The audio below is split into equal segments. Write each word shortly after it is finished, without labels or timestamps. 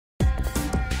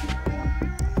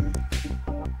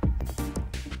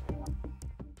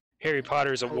Harry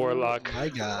Potter's a warlock. My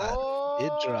God,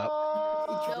 it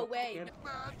dropped. No way.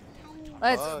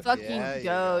 Let's Fuck fucking yeah, you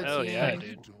go, guys. Oh team. yeah,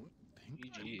 dude.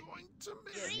 GG.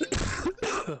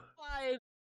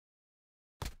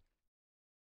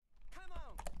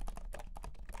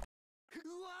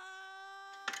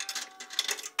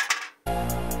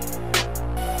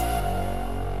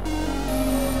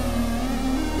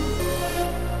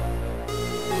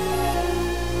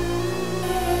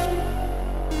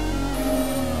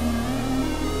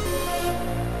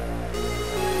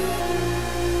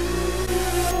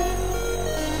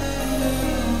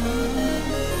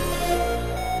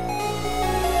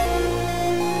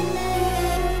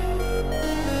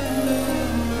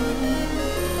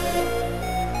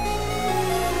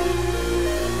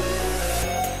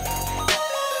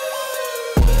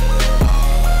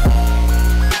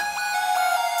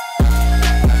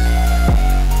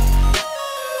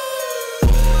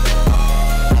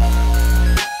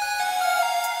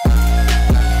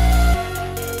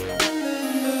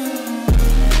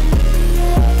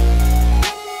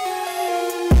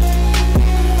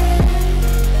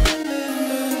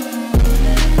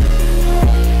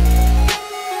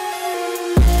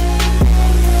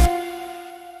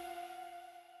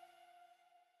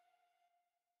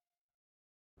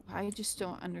 I just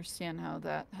don't understand how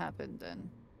that happened then,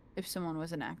 if someone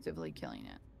wasn't actively killing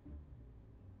it.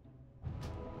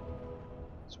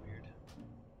 It's weird.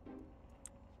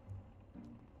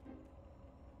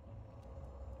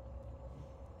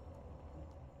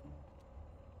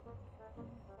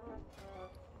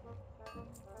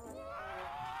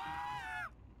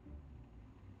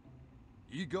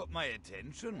 You got my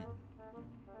attention?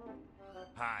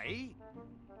 Hi?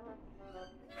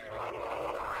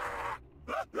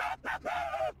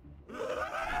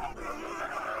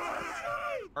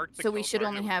 So we should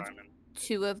only have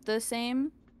 2 of the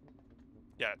same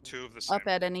Yeah, 2 of the same. up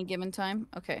at any given time?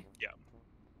 Okay. Yeah.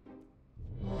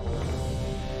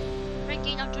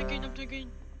 I'm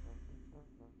drinking.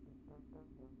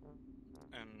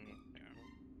 And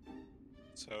yeah.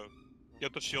 So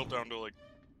get the shield down to like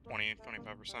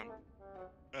 20-25%.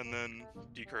 And then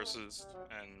decurses,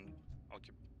 and I'll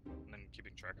keep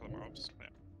keeping track of the mobs. Yeah.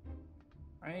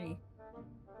 Alrighty.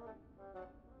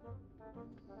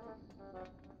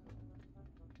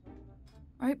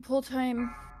 Alright, pull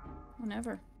time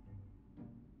whenever.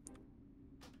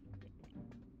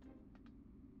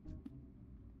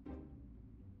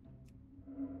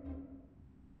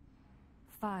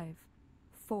 Five,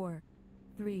 4,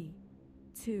 3,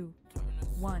 2,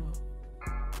 1.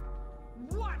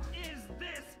 What is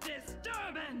this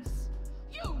disturbance?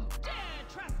 You dare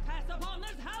trespass upon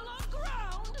this hallowed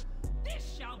ground?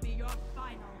 This shall be your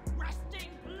final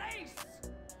resting place!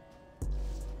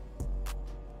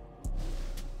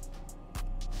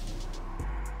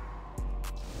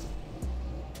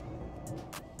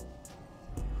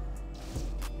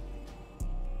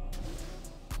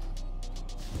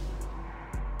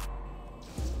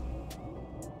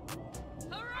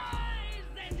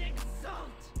 Arise and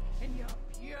exult in your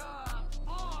pure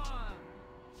form!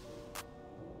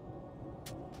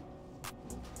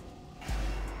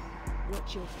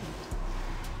 Watch your feet.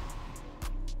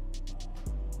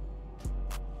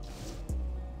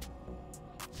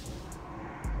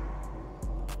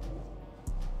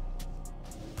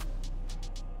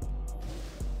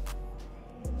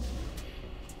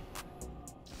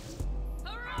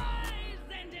 Arise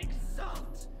and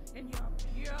exult in your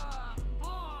pure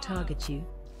form! Target you.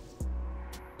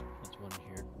 That's one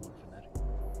here, one fanatic.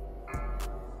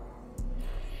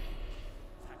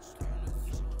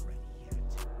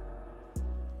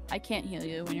 I can't heal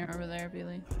you when you're over there,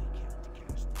 Billy.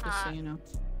 Just so you know.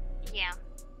 Yeah.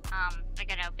 I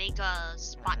got a big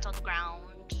spot on the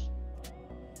ground.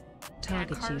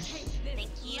 Target you. Thank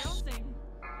you.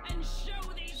 And show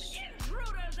these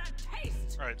intruders a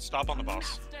taste Alright, stop on the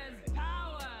boss. Master's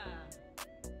power!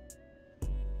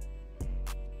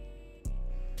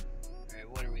 Alright,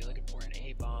 what are we looking for? An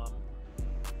A-bomb?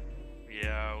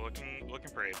 Yeah, looking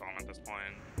for A-bomb at this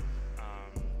point.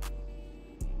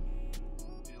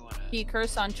 We wanna Key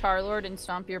curse on Charlord and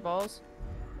stomp your balls.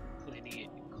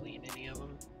 clean any of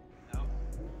them out?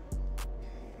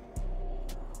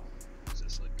 Does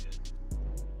this look good?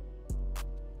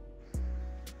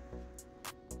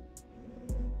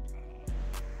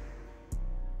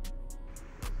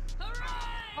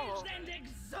 Arise and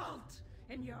exult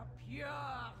in your pure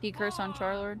Key curse on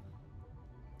form! Charlord.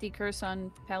 Decurse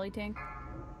on Pally Tank.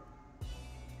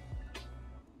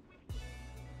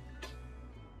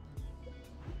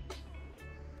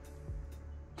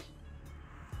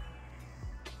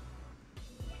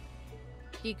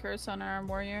 Decurse on our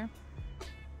warrior.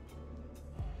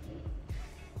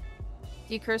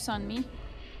 Decurse on me.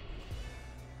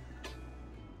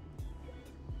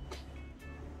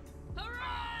 Arise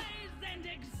and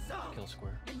exult Kill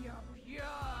square. in your pure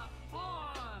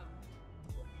form.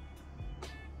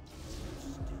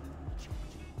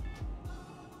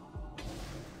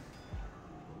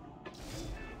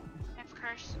 I have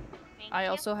curse. Thank I you.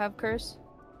 also have curse.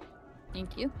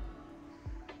 Thank you.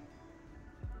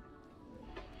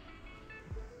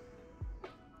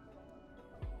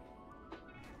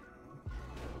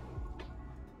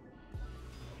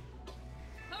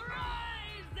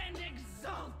 Arise and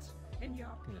exult in your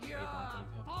Yes, pure I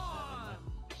don't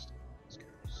form.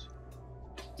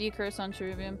 Decurse on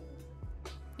Cherubium.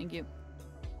 Thank you.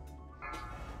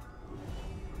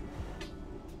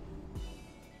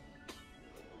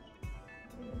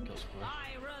 Kill square.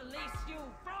 I release you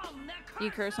from the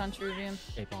Decurse on Cherubium.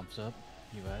 8 bumps up.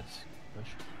 You ads. Push.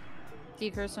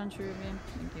 Decurse on Cherubium.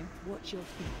 Thank you. Watch your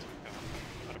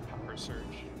feet. Got a pepper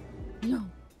surge. No.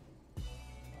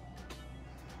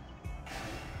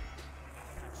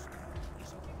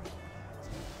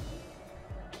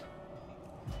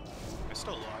 I'm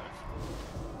still alive.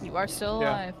 You are still Yeah.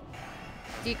 alive.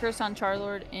 Decurse on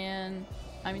Charlord and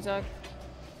Amizog,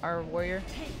 our warrior.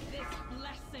 Take this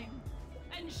blessing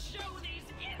and show these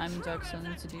Amizog intruders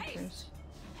sends a a Decurse. taste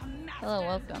of Hello,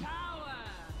 master's welcome. power.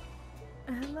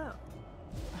 Hello.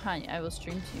 Hi, I will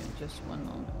stream to you in just one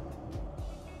moment.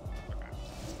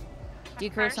 Have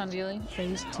Decurse curse. on Veely.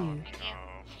 Phase 2. Thank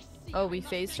you. Oh, we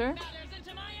phased her? Matters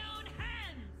into my own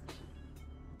hands.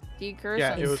 Decurse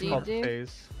Yeah, on it was called Saget.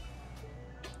 phase.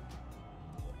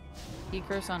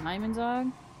 Decurse on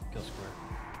Imenzog. Kill square.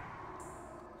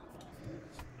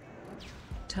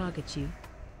 Target you.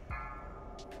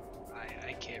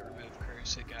 I can't remove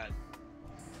curse. It got.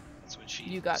 That's what she.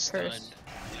 You got stunned. cursed.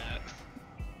 Yeah.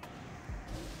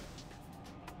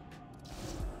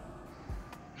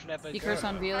 Never Decurse go.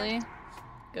 on Veely.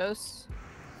 Ghost.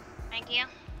 Thank you.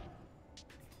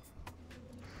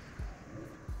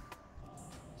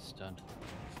 Stunned.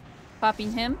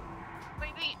 Popping him.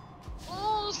 Wait.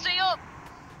 Oh, stay up.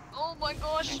 Oh my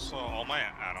gosh. Also, all my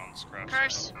add-ons crashed.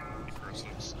 Curse.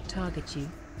 Curses. Target you.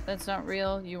 That's not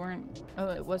real. You weren't. Oh,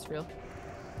 it was real.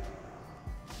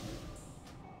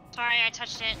 Sorry, I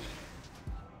touched it.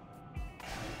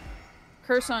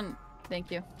 Curse on. Thank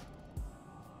you.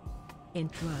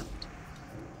 Interrupt.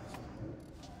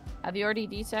 Have you already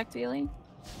desacked Veely?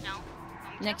 No.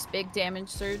 Next big damage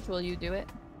surge, will you do it?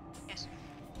 Yes.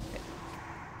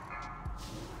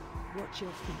 Watch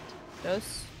your feet.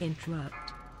 Ghost. Interrupt.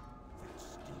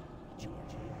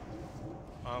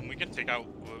 We can take out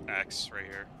X right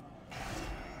here.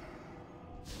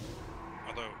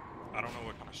 Although, I don't know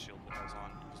what kind of shield it has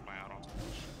on, because my add-ons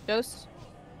are Ghost.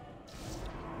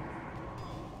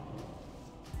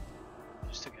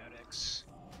 Just took out X.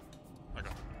 Okay,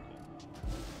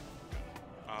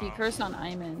 cool. Decurse on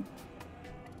Iman.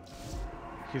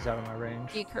 He's out of my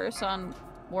range. Decurse on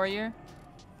Warrior.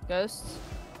 Ghost.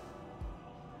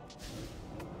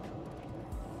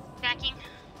 Backing.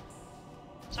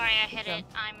 Sorry, I hit Okay. it.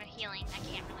 I'm healing. I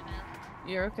can't really move.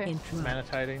 You're okay. Interrupt. Mana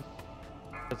tiding.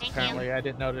 Because Thank apparently I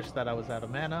didn't notice that I was out of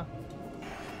mana.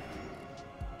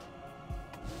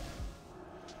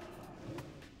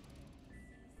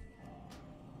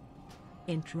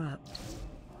 Interrupt.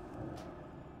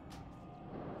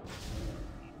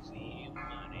 Easy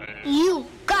money. You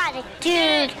got it,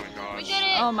 dude. Oh my gosh. We did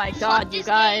it. Oh my Fuck god, you this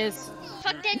guys. game.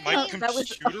 Fuck that My game. that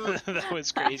was- computer. That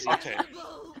was crazy. Okay.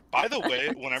 By the way,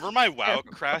 whenever my WoW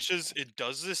crashes, it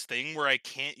does this thing where I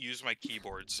can't use my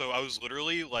keyboard. So I was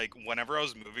literally like, whenever I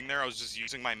was moving there, I was just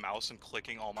using my mouse and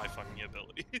clicking all my fucking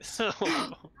abilities. Oh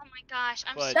my gosh,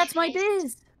 I'm But- so That's my pissed.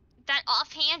 biz. That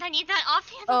offhand, I need that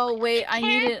offhand. Oh wait, I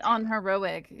need can't. it on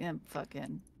heroic. Yeah,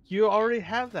 fucking. You already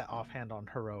have that offhand on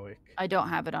heroic. I don't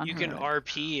have it on You can heroic.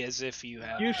 RP as if you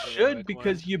have. You the should heroic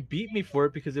because one. you beat me for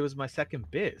it because it was my second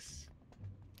biz.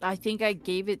 I think I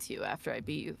gave it to you after I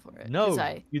beat you for it. 'cause No,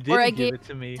 I, you or I didn't give gave it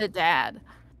to me. to Dad.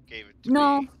 Gave it to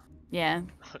No. me. Yeah.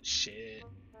 Oh, shit.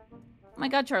 Oh my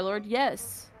god, Charlord,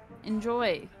 yes.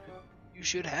 Enjoy. You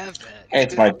should have that. Hey,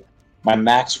 it's my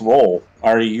max roll. I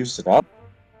already used it up.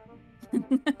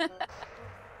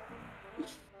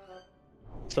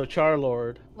 So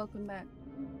Charlord, Welcome back.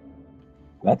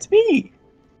 That's me.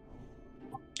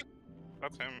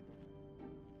 That's him.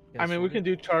 I mean, we can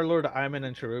do Charlord, Iman,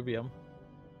 and Cherubium.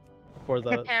 For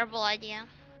the. Terrible idea.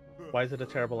 Why is it a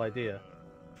terrible idea?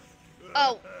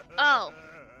 Oh.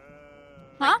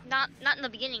 Huh? Not in the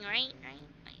beginning, right?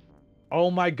 Right. Oh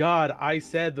my god, I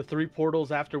said the 3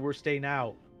 portals after we're staying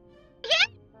out.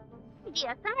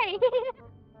 Yeah, sorry.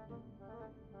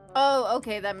 Oh,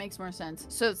 okay, that makes more sense.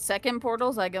 So second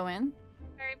portals I go in?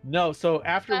 No, so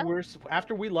after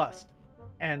after we lust,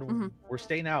 and Mhm. we're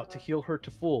staying out to heal her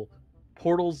to full,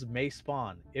 portals may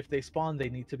spawn. If they spawn, they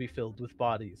need to be filled with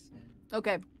bodies.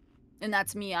 Okay. And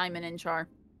that's me. I'm an Inchar.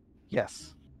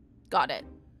 Yes. Got it.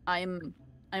 I'm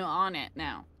on it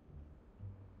now.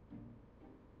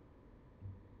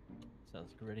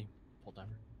 Sounds like we're ready. Full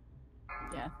timer.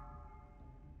 Yeah.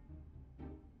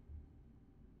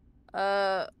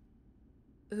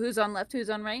 Who's on left? Who's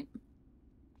on right?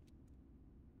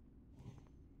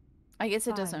 I guess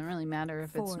it doesn't 5, really matter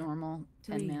if it's 4, normal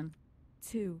 10 3, man.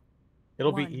 2.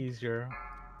 It'll 1. be easier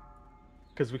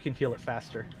because we can heal it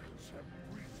faster.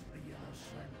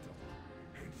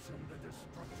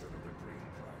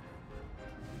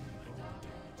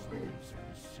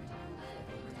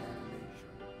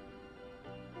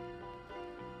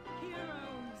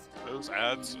 Those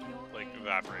ads, like,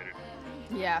 evaporated.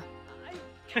 Yeah. I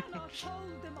cannot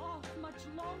hold them off much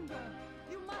longer.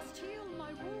 You must heal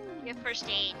my wound. Your first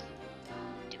aid.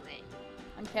 Do it.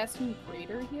 I'm casting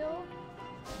Greater Heal.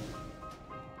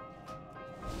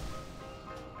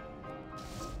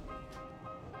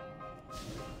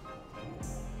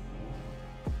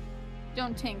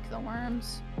 Don't tank the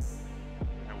worms.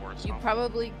 And worse, You huh?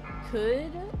 probably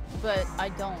could, but I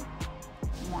don't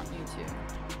want you to.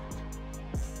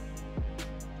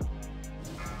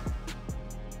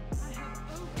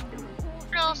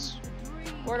 Portals.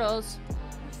 Portals.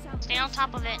 Stay on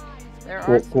top of it. There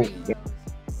are Cool. 3.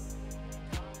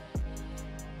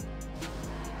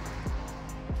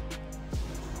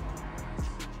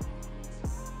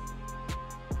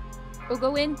 Oh,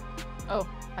 go in. Oh,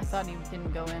 I thought he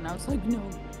didn't go in. I was like, no.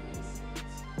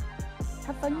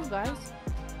 Have fun, you guys.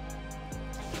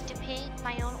 I get to pick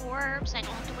my own orbs. I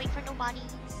don't have to wait for nobody.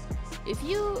 If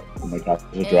you Oh my god,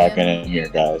 there's a dragon in here,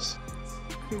 guys.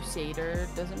 Crusader,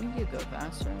 does it make you go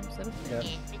faster instead of Yeah.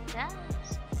 If it does.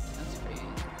 That's crazy.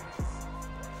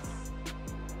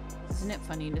 Isn't it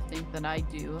funny to think that I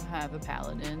do have a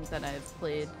paladin that I've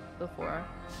played before?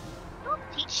 I'll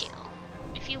teach you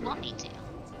if you want me to.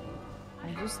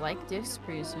 I just like disc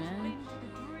priest, man.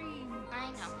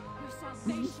 I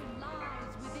know.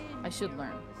 I should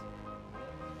learn.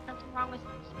 Nothing wrong with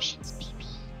potions, baby.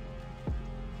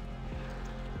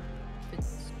 If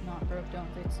it's not broke, don't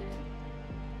fix it.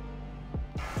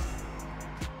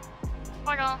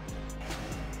 Portal.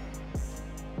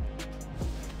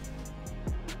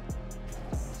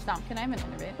 Stomp, can I have an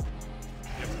innervate?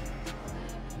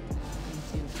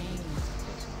 Thank you, king.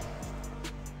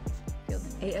 Killed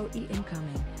him. AOE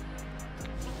incoming.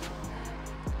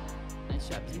 Nice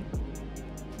job, team.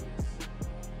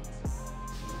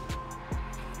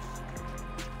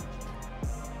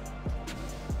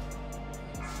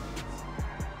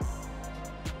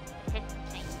 Hit the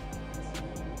thing.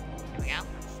 There we go.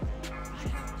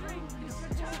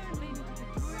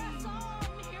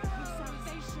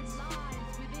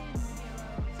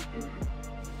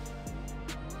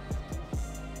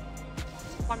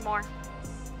 One more.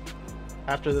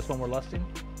 After this one, we're lusting.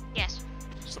 Yes.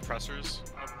 Suppressors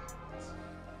up.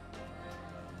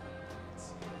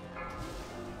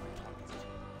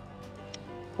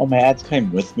 Oh, my ads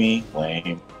came with me.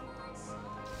 Lame.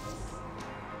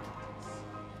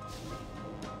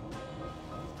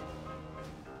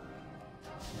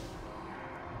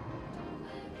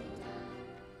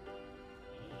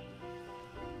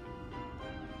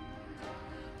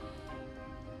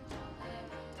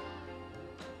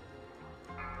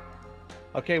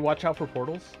 Okay, watch out for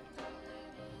portals.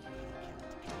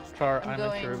 Char, I'm I'm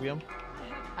going. in Cherubium.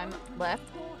 I'm left.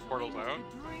 Portals out.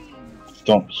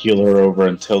 Don't heal her over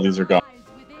until these are gone.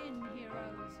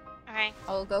 Okay.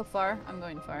 I'll go far. I'm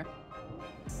going far.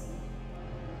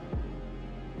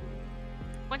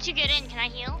 Once you get in, can I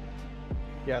heal?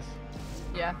 Yes.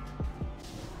 Yeah.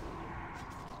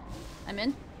 I'm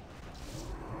in.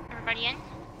 Everybody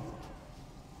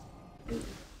in?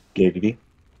 Giggity.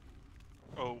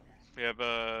 Oh, we have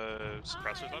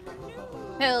suppressors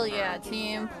up. Hell yeah,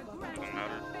 team. Doesn't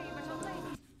matter.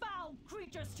 Foul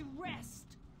creatures to rest.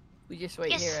 We just wait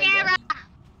Yes, here, I Sarah! guess.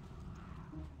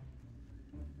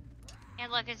 Yeah,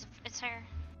 look, it's her.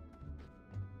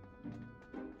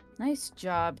 Nice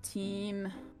job,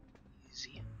 team.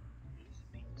 See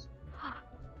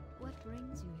What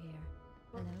brings you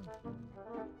here? Hello.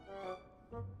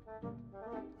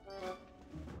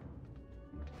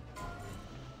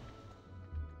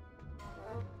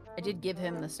 I did give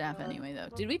him the staff anyway, though.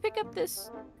 Did we pick up this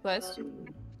quest?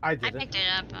 I I didn't. picked it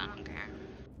up, I don't care.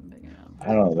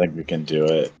 I don't think we can do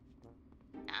it.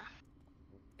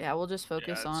 Yeah, we'll just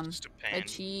focus it's on just a pain.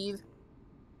 achieve.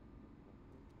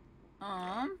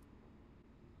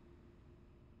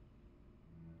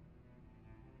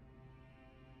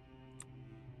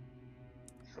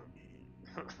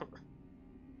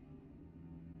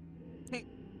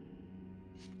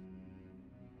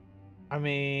 I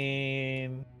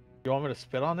mean, you want me to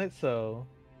spit on it? So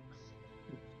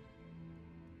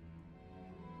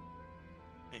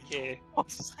Yeah.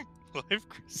 Life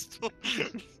crystal.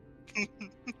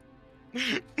 Why'd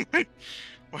you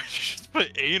just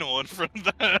put anal in front of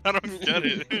that? I don't get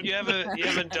it. You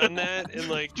haven't done that in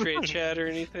like trade chat or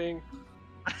anything?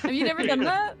 Have you never done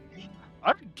that?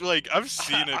 I've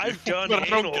seen it. I've before, done but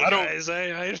anal, I don't. guys.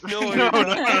 I know No, what no, you're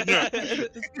no,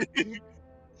 talking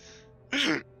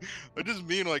no. I just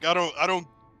mean like I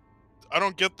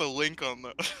don't get the link on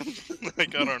the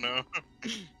like I don't know.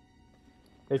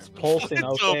 it's pulsing, It's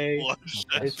a okay?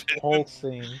 bloodshed It's pit.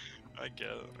 pulsing. I get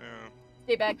it. Yeah.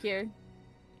 Stay back here.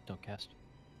 Don't cast.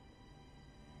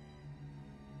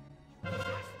 Not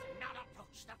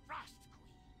approach the Frost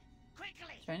Queen.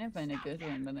 Quickly. Trying to find a good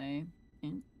one, but I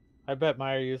can't. I bet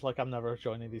Myri's like, I'm never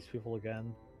joining these people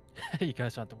again. You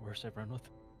guys aren't the worst I've run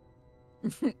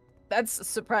with. That's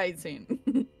surprising.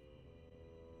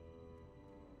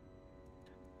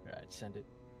 Alright, send it.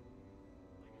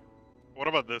 What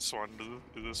about this one?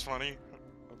 Is this funny?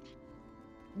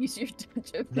 Use your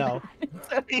dungeon. No.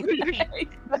 Nice.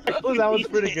 Oh, that was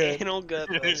pretty good. Anal gut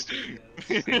busting.